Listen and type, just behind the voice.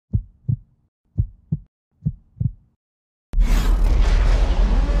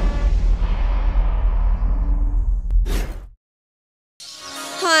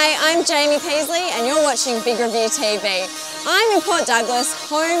I'm Jamie Peasley and you're watching Big Review TV. I'm in Port Douglas,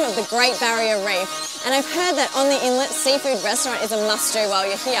 home of the Great Barrier Reef, and I've heard that on the Inlet seafood restaurant is a must-do while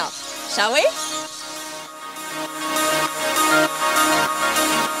you're here. Shall we?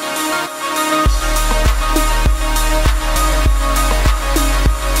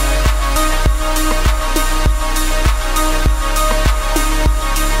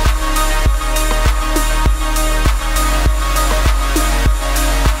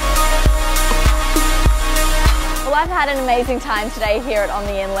 Well, I've had an amazing time today here at On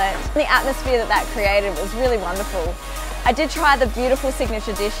the Inlet. The atmosphere that created was really wonderful. I did try the beautiful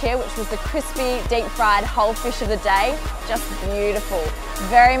signature dish here, which was the crispy, deep-fried whole fish of the day. Just beautiful.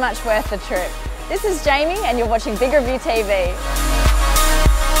 Very much worth the trip. This is Jamie and you're watching Big Review TV.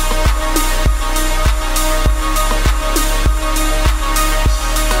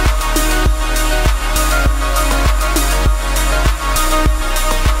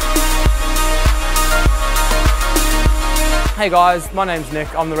 Hey guys, my name's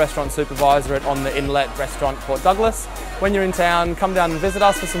Nick. I'm the restaurant supervisor at On the Inlet restaurant, Port Douglas. When you're in town, come down and visit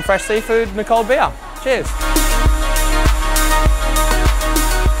us for some fresh seafood and a cold beer. Cheers.